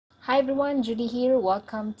Hi everyone, Judy here.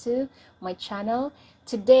 Welcome to my channel.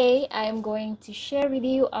 Today I am going to share with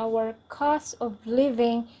you our cost of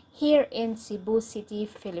living here in Cebu City,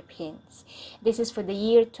 Philippines. This is for the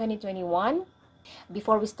year 2021.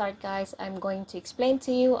 Before we start, guys, I'm going to explain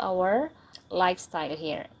to you our lifestyle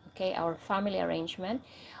here, okay? Our family arrangement.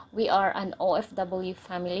 We are an OFW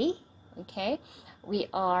family, okay? We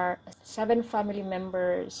are 7 family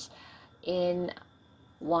members in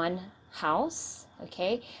one house,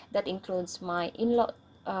 okay? That includes my in-law,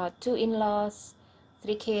 2 in-laws,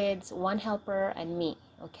 3 kids, 1 helper, and me,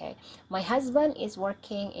 okay? My husband is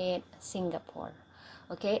working in Singapore,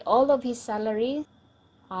 okay? All of his salary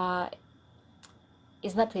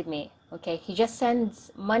is not with me, okay? He just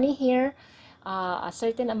sends money here, a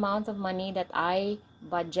certain amount of money that I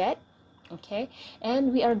budget, okay?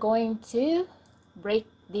 And we are going to break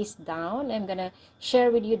this down. I'm gonna share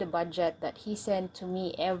with you the budget that he sent to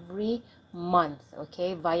me every month,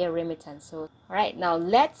 okay, via remittance. So all right, now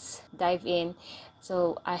let's dive in.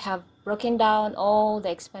 So I have broken down all the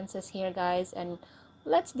expenses here, guys, and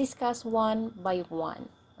let's discuss one by one,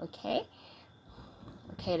 okay?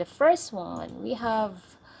 Okay, the first one, we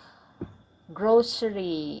have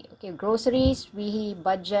grocery. Okay, groceries, we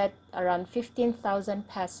budget around 15,000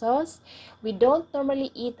 pesos. We don't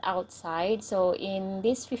normally eat outside, so in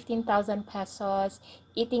this 15,000 pesos,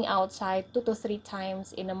 eating outside 2 to 3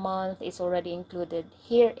 times in a month is already included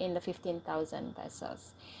here in the 15,000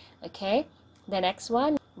 pesos. Okay, the next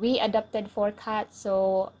one, we adopted 4 cats,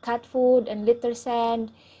 so cat food and litter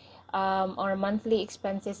sand. Our monthly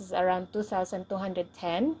expenses is around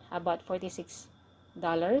 2,210, about $46.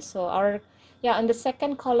 So our, yeah, on the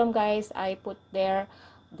second column, guys, I put there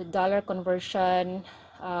the dollar conversion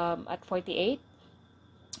at 48.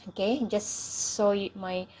 Okay, just so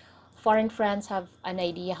my foreign friends have an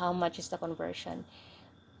idea how much is the conversion.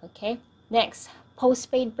 Okay, next,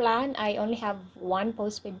 postpaid plan. I only have one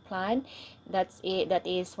postpaid plan. That's it. That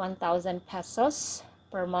is 1,000 pesos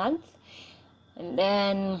per month. And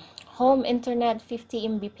then home internet 50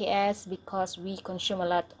 Mbps because we consume a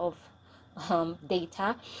lot of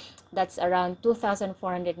data. That's around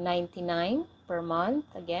 2,499 per month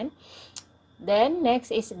again. Then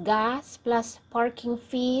next is gas plus parking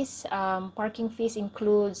fees. Parking fees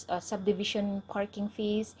includes subdivision parking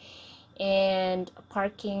fees and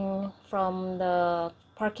parking from the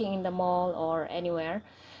parking in the mall or anywhere.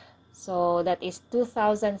 So that is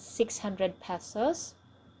 2,600 pesos.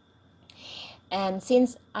 And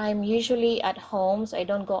since I'm usually at home, so I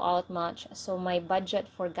don't go out much, so my budget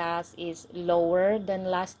for gas is lower than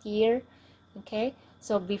last year. Okay,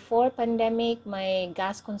 so before pandemic, my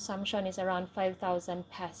gas consumption is around 5,000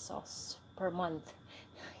 pesos per month.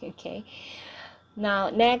 Okay, now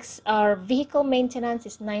next, our vehicle maintenance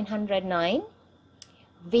is 909.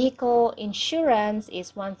 Vehicle insurance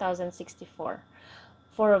is 1,064.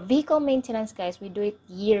 For vehicle maintenance, guys, we do it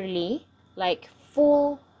yearly, like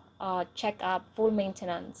full checkup, full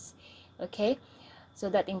maintenance. Okay, so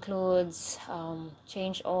that includes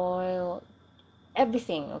change oil,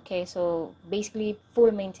 everything. Okay, so basically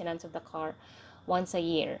full maintenance of the car once a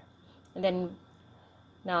year. And then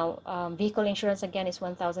now vehicle insurance again is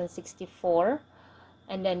 1,064.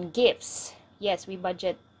 And then gifts, yes, we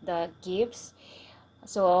budget the gifts,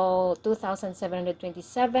 so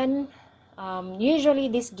 2,727. Usually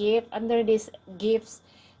this gift, under this gifts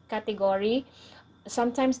category,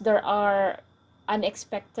 sometimes there are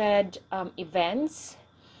unexpected events.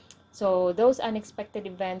 So those unexpected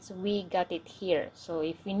events, we got it here. So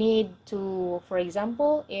if we need to, for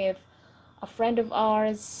example, if a friend of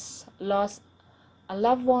ours lost a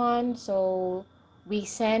loved one, so we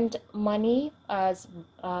send money as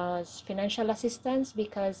financial assistance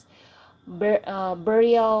because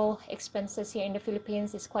burial expenses here in the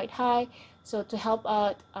Philippines is quite high. So to help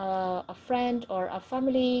out a friend or a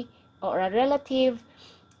family or a relative,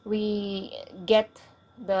 we get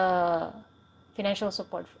the financial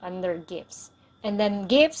support under gifts. And then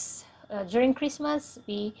gifts, during Christmas,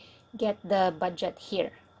 we get the budget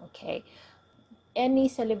here. Okay, any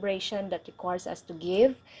celebration that requires us to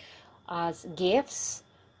give as gifts,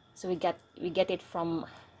 so we get it from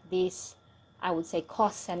this, I would say,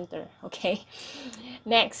 cost center. Okay,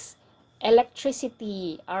 next,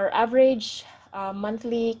 electricity. Our average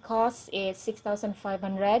monthly cost is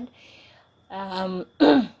 6,500.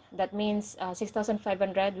 That means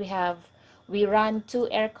 6,500. We run 2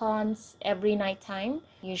 air cons every night time.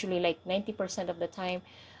 Usually like 90% of the time,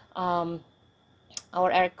 our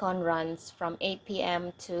aircon runs from 8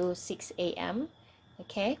 p.m. to 6 a.m.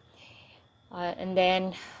 Okay, and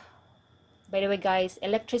then, by the way, guys,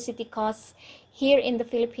 electricity costs Here in the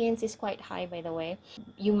Philippines is quite high, by the way.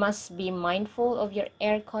 You must be mindful of your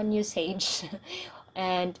aircon usage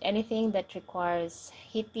and anything that requires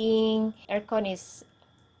heating. Aircon is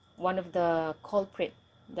one of the culprit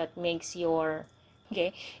that makes your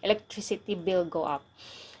electricity bill go up.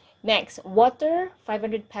 Next, water,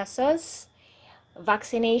 500 pesos.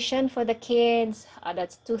 Vaccination for the kids,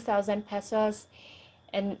 that's 2,000 pesos.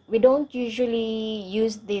 And we don't usually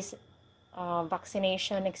use this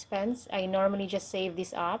vaccination expense. I normally just save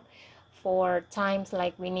this up for times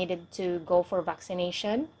like we needed to go for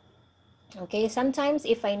vaccination. Okay, sometimes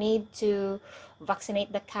if I need to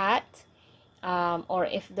vaccinate the cat, or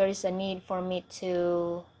if there is a need for me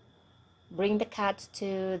to bring the cat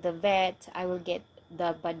to the vet, I will get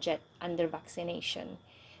the budget under vaccination.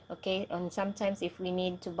 Okay, and sometimes if we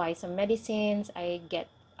need to buy some medicines, I get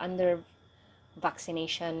under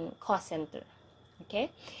vaccination cost center. Okay,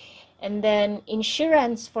 and then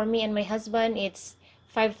insurance for me and my husband, it's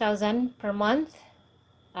 5,000 per month.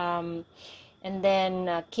 And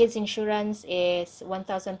then kids insurance is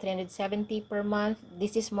 1,370 per month.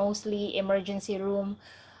 This is mostly emergency room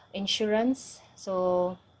insurance,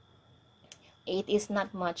 so it is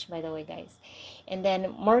not much, by the way, guys. And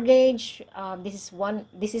then mortgage, this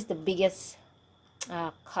is the biggest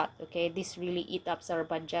cut. Okay, this really eat up our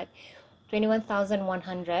budget,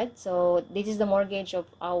 21,100. So this is the mortgage of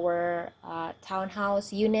our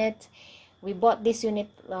townhouse unit. We bought this unit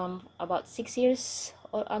about 6 years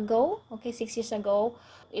ago. Okay, 6 years ago.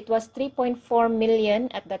 It was 3.4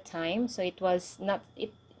 million at that time, so it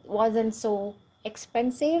wasn't so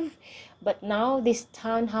expensive. But now this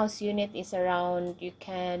townhouse unit is around, you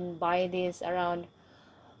can buy this around,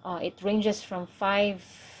 it ranges from 5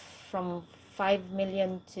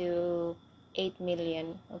 million to 8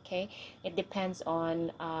 million. Okay, it depends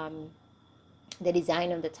on the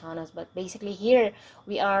design of the townhouse, but basically here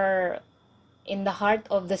we are in the heart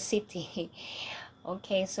of the city.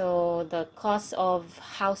 Okay, so the cost of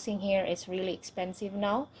housing here is really expensive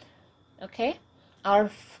now. Okay,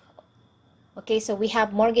 so we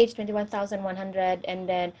have mortgage 21,100, and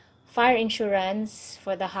then fire insurance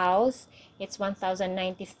for the house, it's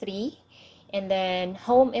 1,093, and then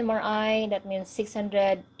home MRI, that means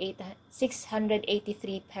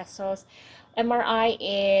 683 pesos. MRI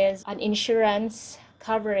is an insurance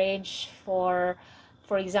coverage for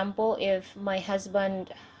example, if my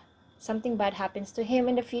husband, something bad happens to him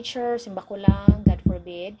in the future, simba ko lang, God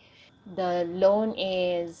forbid, the loan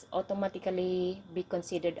is automatically be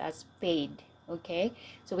considered as paid. Okay,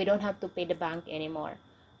 so we don't have to pay the bank anymore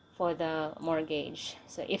for the mortgage.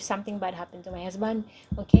 So if something bad happened to my husband,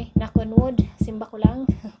 okay, knock on wood, simba ko lang,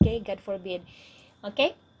 okay, God forbid.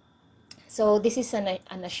 Okay, so this is an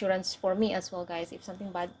assurance for me as well, guys. If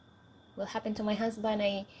something bad will happen to my husband,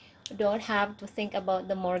 I don't have to think about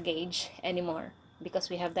the mortgage anymore because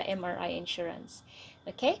we have the MRI insurance.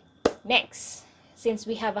 Okay, next, since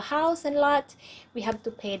we have a house and lot, we have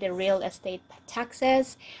to pay the real estate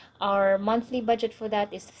taxes. Our monthly budget for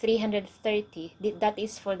that is 330. That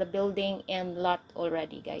is for the building and lot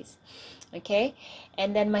already, guys. Okay,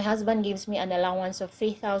 and then my husband gives me an allowance of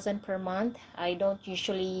 3,000 per month. I don't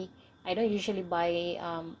usually buy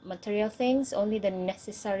material things, only the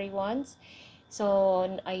necessary ones.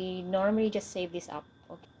 So I normally just save this up.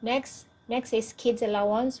 Okay. Next is kids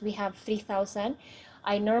allowance. We have 3,000.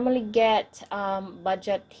 I normally get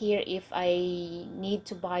budget here if I need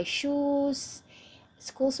to buy shoes,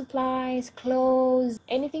 school supplies, clothes,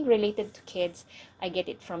 anything related to kids. I get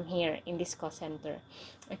it from here in this cost center.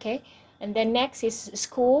 Okay, and then next is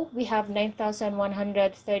school. We have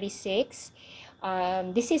 9,136.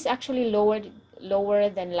 This is actually lower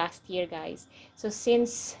than last year, guys. So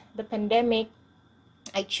since the pandemic,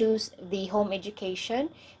 I choose the home education,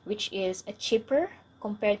 which is cheaper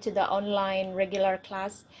compared to the online regular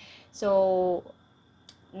class. So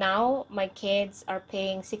now my kids are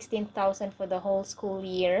paying 16,000 for the whole school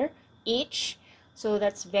year each. So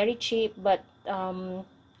that's very cheap. But the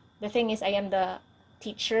thing is, I am the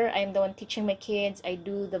teacher. I am the one teaching my kids. I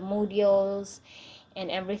do the modules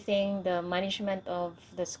and everything, the management of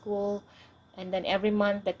the school. And then every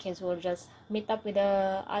month the kids will just meet up with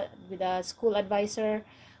a school advisor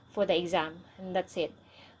for the exam, and that's it.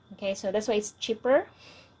 Okay, so that's why it's cheaper.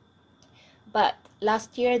 But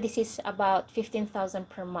last year, this is about 15,000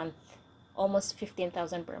 per month, almost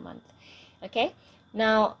 15,000 per month. Okay,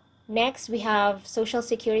 now next we have social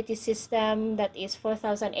security system, that is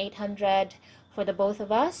 4,800 for the both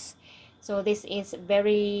of us. So this is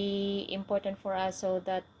very important for us, so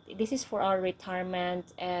that this is for our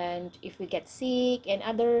retirement, and if we get sick, and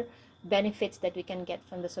other benefits that we can get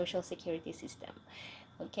from the social security system.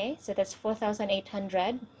 Okay, so that's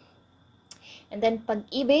 4,800. And then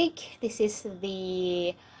Pag-ibig, this is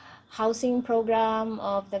the housing program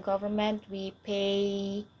of the government. We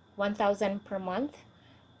pay 1,000 per month,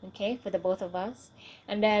 okay, for the both of us.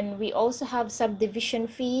 And then we also have subdivision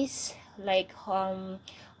fees, like home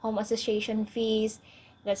association fees.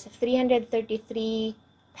 That's 333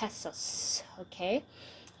 pesos, okay.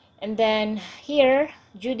 And then here,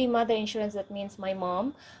 Judy mother insurance, that means my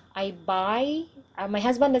mom. I buy, my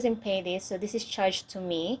husband doesn't pay this, so this is charged to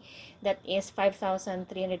me. That is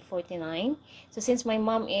 5,349. So since my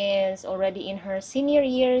mom is already in her senior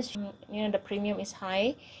years, you know, the premium is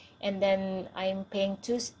high. And then I'm paying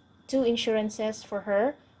two insurances for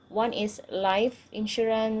her. One is life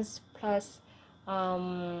insurance plus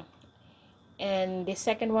and the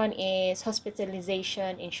second one is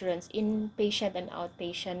hospitalization insurance, inpatient and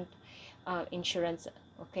outpatient insurance.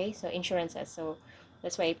 Okay, so insurances. So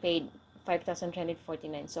that's why I paid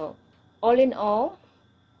 5,349. So all in all,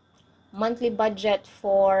 monthly budget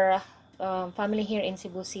for family here in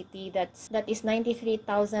Cebu City, that is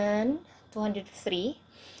 93,203.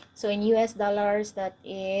 So in US dollars, that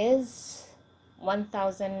is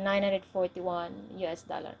 1,941 US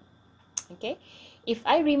dollar. Okay, if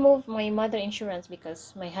I remove my mother insurance,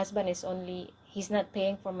 because my husband is he's not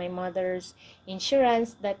paying for my mother's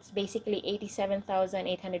insurance, that's basically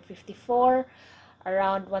 87,854,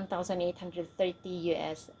 around 1,830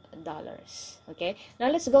 US dollars. Okay, now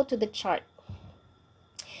let's go to the chart.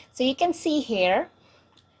 So you can see here,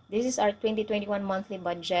 this is our 2021 monthly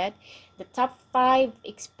budget. The top 5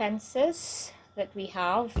 expenses that we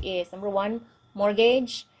have is number 1,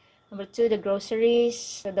 mortgage. Number 2, the groceries.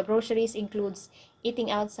 So the groceries includes eating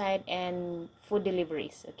outside and food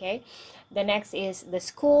deliveries, okay? The next is the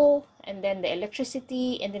school, and then the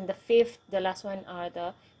electricity, and then the 5th, the last one, are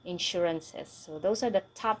the insurances. So those are the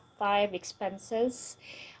top 5 expenses,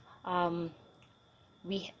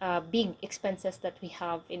 big expenses that we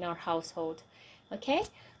have in our household, okay?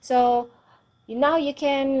 So now you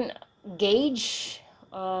can gauge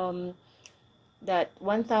that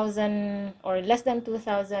 1,000 or less than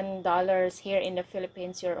 $2,000 here in the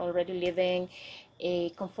Philippines, you're already living a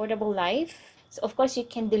comfortable life. So of course you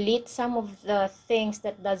can delete some of the things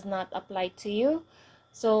that does not apply to you.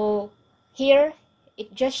 So here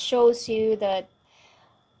it just shows you that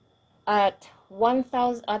at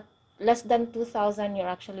 1,000, at less than 2,000, you're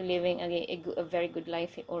actually living a very good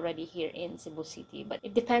life already here in Cebu City. But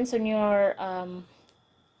it depends on your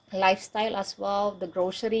lifestyle as well, the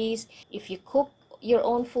groceries, if you cook your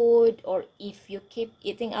own food, or if you keep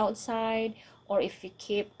eating outside, or if you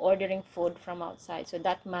keep ordering food from outside. So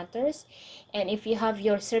that matters. And if you have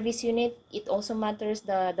your service unit, it also matters,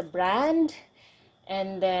 the brand,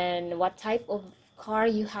 and then what type of car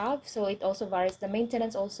you have. So it also varies. The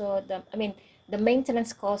maintenance also, the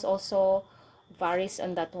maintenance cost also varies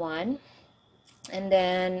on that one. And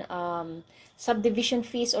then subdivision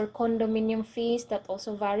fees or condominium fees, that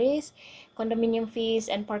also varies. Condominium fees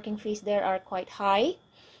and parking fees there are quite high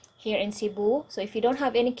here in Cebu. So if you don't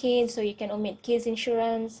have any kids, so you can omit kids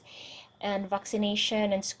insurance and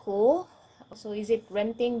vaccination and school. So is it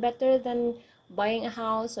renting better than buying a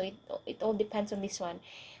house? So it all depends on this one.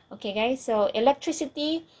 Okay guys, so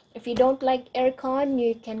electricity, if you don't like aircon,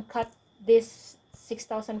 you can cut this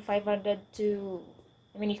 6,500 to,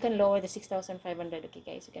 you can lower the 6,500. Okay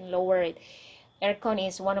guys, you can lower it. Aircon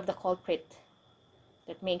is one of the culprit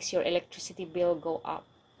that makes your electricity bill go up.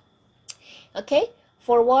 Okay,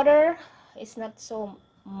 for water, it's not so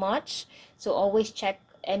much, so always check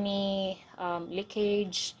any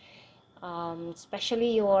leakage,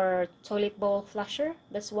 especially your toilet bowl flusher.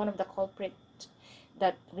 That's one of the culprit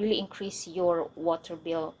that really increase your water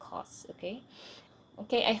bill costs. Okay,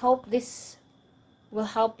 I hope this will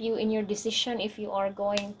help you in your decision if you are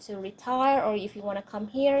going to retire or if you want to come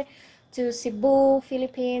here to Cebu,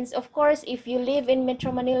 Philippines. Of course, if you live in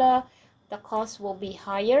Metro Manila, the cost will be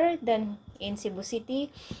higher than in Cebu City.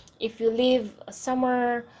 If you live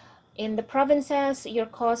somewhere in the provinces, your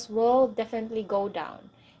cost will definitely go down.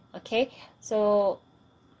 Okay, so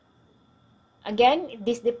again,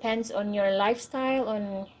 this depends on your lifestyle,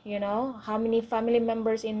 on how many family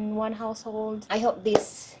members in one household. I hope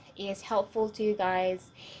this is helpful to you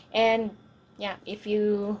guys. And yeah, if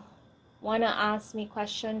you wanna ask me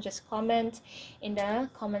question, just comment in the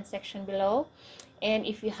comment section below. And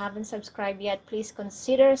if you haven't subscribed yet, please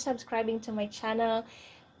consider subscribing to my channel.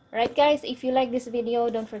 Alright guys, if you like this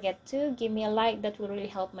video, don't forget to give me a like. That will really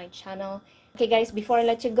help my channel. Okay guys, before I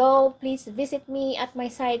let you go, please visit me at my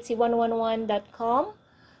site c111.com.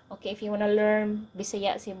 Okay, if you want to learn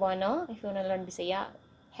Bisaya Cebuano, if you want to learn Bisaya,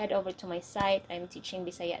 head over to my site. I'm teaching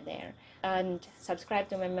Bisaya there. And subscribe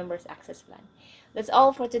to my members access plan. That's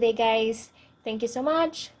all for today, guys. Thank you so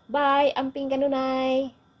much. Bye. Amping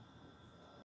kanunay.